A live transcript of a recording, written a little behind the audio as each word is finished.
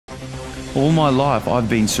All my life, I've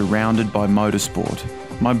been surrounded by motorsport.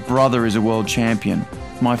 My brother is a world champion.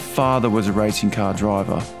 My father was a racing car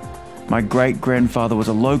driver. My great-grandfather was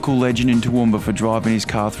a local legend in Toowoomba for driving his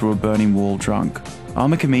car through a burning wall drunk.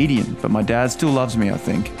 I'm a comedian, but my dad still loves me, I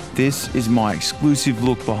think. This is my exclusive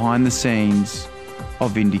look behind the scenes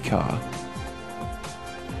of IndyCar.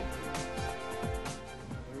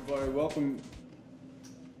 Everybody, welcome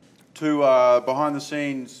to behind the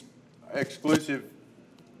scenes exclusive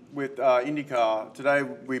with IndyCar. Today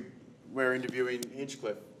we're interviewing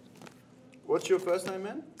Hinchcliffe. What's your first name,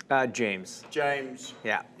 man? James. James.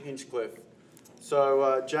 Yeah. Hinchcliffe.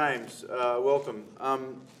 So welcome.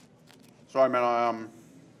 Sorry, man.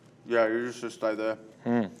 Yeah, you just stay there.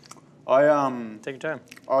 Take your time.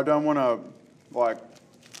 I don't want to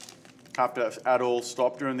have to at all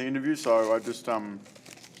stop during the interview, so I just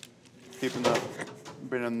keeping the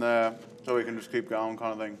bit in there so we can just keep going,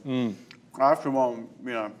 kind of thing. After one,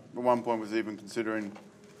 at one point was even considering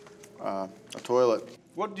a toilet.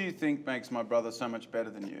 What do you think makes my brother so much better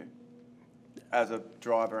than you as a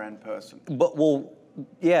driver and person?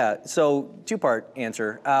 So two-part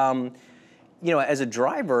answer. As a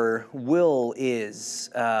driver, Will is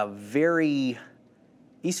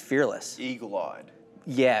he's fearless. Eagle-eyed.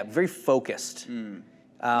 Yeah, very focused. He's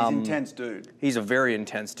an intense dude. He's a very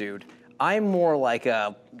intense dude. I'm more like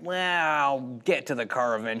I'll get to the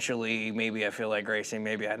car eventually. Maybe I feel like racing,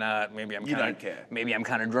 maybe I'm not. Maybe I'm Maybe I'm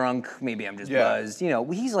kind of drunk. Maybe I'm just buzzed.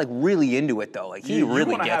 He's like really into it though. Like he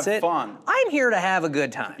really gets it. Fun. I'm here to have a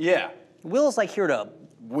good time. Yeah. Will's like here to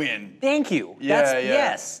win. Thank you. Yeah,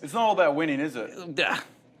 Yes. It's not all about winning, is it?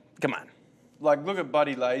 Come on. Like, look at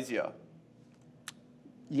Buddy Lazier.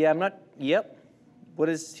 Yeah, I'm not. Yep. What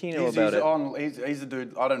does he know about it? He's a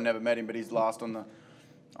dude. I've never met him, but he's last on the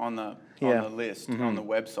list on the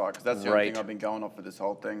website because that's the only thing I've been going off for this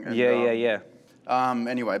whole thing. And,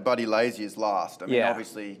 anyway, Buddy Lazy is last. I mean,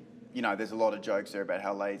 obviously, there's a lot of jokes there about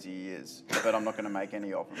how lazy he is, but I'm not going to make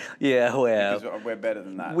any of them. Yeah, well, because we're better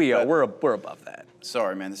than that. We are. We're above that.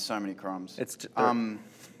 Sorry, man. There's so many crumbs. Look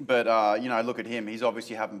at him. He's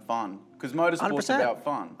obviously having fun because motorsport's 100%. About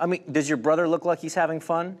fun. I mean, does your brother look like he's having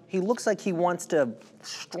fun? He looks like he wants to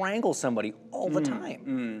strangle somebody all the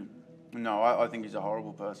time. No, I think he's a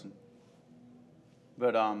horrible person.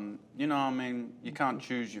 But, you can't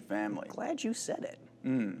choose your family. Glad you said it.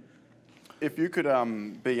 If you could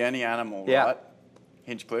be any animal, right,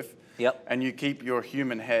 Hinchcliffe? Yep. And you keep your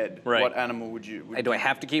human head, what animal would you? Do I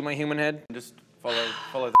have to keep my human head? Just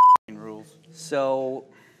follow the rules. So,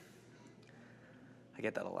 I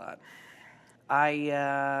get that a lot.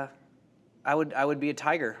 I would be a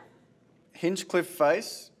tiger. Hinchcliffe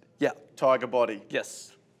face? Yeah. Tiger body? Yes.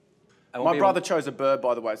 My brother chose a bird,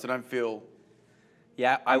 by the way, so don't feel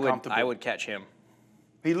I would catch him.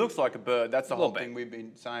 He looks like a bird. That's the whole thing we've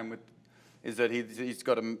been saying is that he's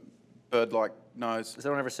got a bird-like nose. Has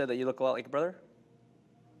anyone ever said that you look a lot like your brother?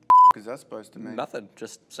 What is that supposed to mean? Nothing.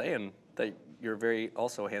 Just saying that you're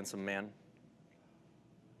also a handsome man.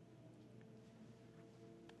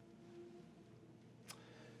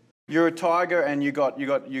 You're a tiger and you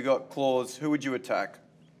got claws. Who would you attack?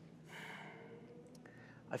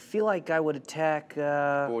 I feel like I would attack.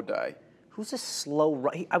 Or day. Who's a slow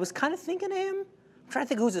runner? I was kind of thinking of him. I'm trying to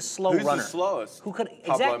think who's a slow runner. Who's the slowest? Who could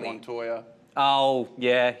Pablo Montoya. Oh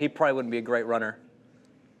yeah, he probably wouldn't be a great runner.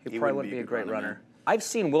 He probably wouldn't be a great runner. I've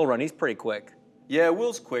seen Will run. He's pretty quick. Yeah,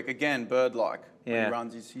 Will's quick. Again, bird-like. Yeah. When he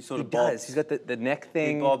runs, he sort of bobs. Does. He's got the neck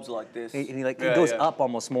thing. He bobs like this. And he goes up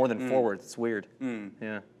almost more than forward. It's weird.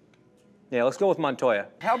 Yeah. Yeah. Let's go with Montoya.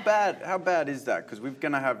 How bad is that? Because we're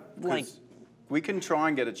gonna have we can try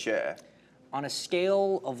and get a chair. On a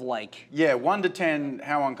scale of 1 to 10,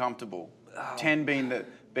 how uncomfortable? 10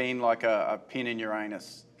 being like a pin in your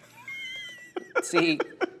anus. See,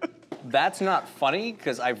 that's not funny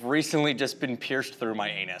because I've recently just been pierced through my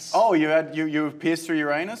anus. Oh, you were pierced through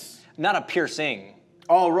your anus? Not a piercing.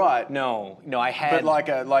 Oh, right. No, I had. But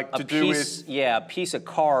a piece of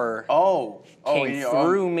car. Came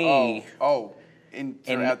through me. Out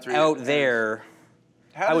there.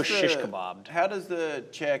 I was shish kebabbed. How does the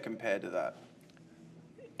chair compare to that?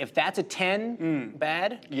 If that's a 10,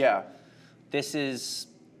 bad. Yeah. It's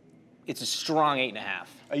a strong 8.5.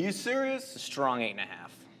 Are you serious? It's a strong 8.5.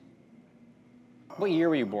 What year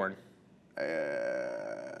were you born?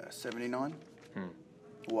 79.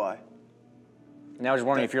 Why? And I was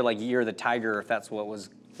wondering if you're like Year of the Tiger, if that's what was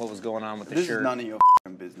going on with the shirt. This is none of your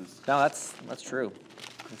business. No, that's true.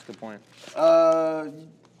 That's a good point.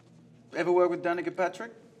 Ever work with Danica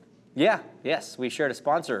Patrick? Yeah, yes. We shared a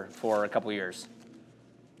sponsor for a couple of years.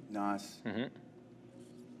 Nice.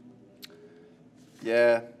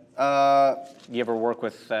 Yeah, You ever work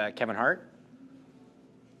with Kevin Hart?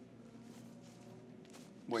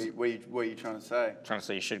 What are you trying to say? I'm trying to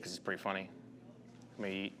say you should because he's pretty funny.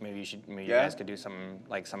 Maybe you should. Maybe Yeah? you guys could do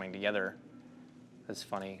something together. That's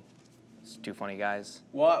funny. It's two funny guys.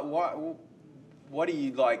 What are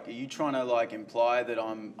you like? Are you trying to like imply that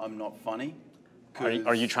I'm not funny?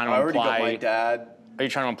 Are you trying to I already imply? got my dad. Are you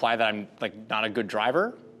trying to imply that I'm like not a good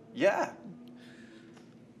driver? Yeah.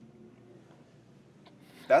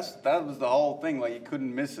 That was the whole thing. Like, you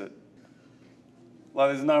couldn't miss it.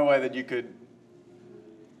 Like, there's no way that you could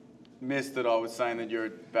miss that I was saying that you're a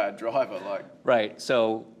bad driver. Like, Right.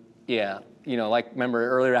 So, yeah, like remember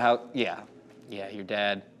earlier how your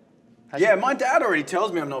dad. yeah, my dad already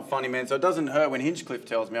tells me I'm not funny, man. So it doesn't hurt when Hinchcliffe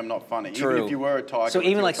tells me I'm not funny. True. Even if you were a tiger. So with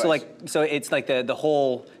even your like face. so it's like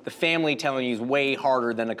the family telling you is way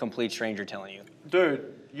harder than a complete stranger telling you.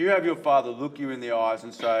 Dude, you have your father look you in the eyes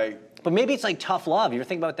and say. But maybe it's like tough love. You ever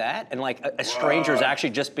think about that? And like a stranger is actually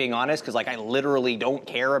just being honest because like I literally don't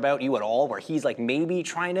care about you at all. Where he's like maybe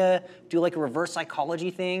trying to do like a reverse psychology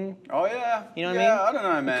thing. Oh yeah. You know what I mean? Yeah, I don't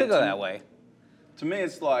know, man. It could go that way. To me,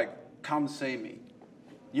 it's like, come see me.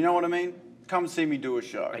 You know what I mean? Come see me do a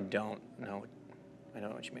show. I don't know. I don't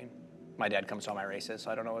know what you mean. My dad comes to all my races, so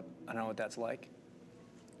I don't know what that's like.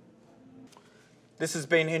 This has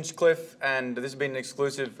been Hinchcliffe, and this has been an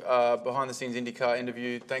exclusive behind-the-scenes IndyCar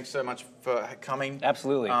interview. Thanks so much for coming.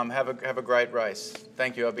 Absolutely. Have a great race.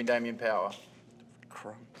 Thank you. I've been Damien Power.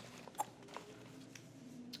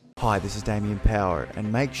 Hi, this is Damien Power,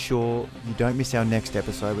 and make sure you don't miss our next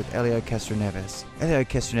episode with Elio Castroneves. Elio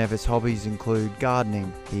Castroneves' hobbies include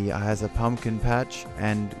gardening. He has a pumpkin patch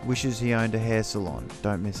and wishes he owned a hair salon.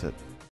 Don't miss it.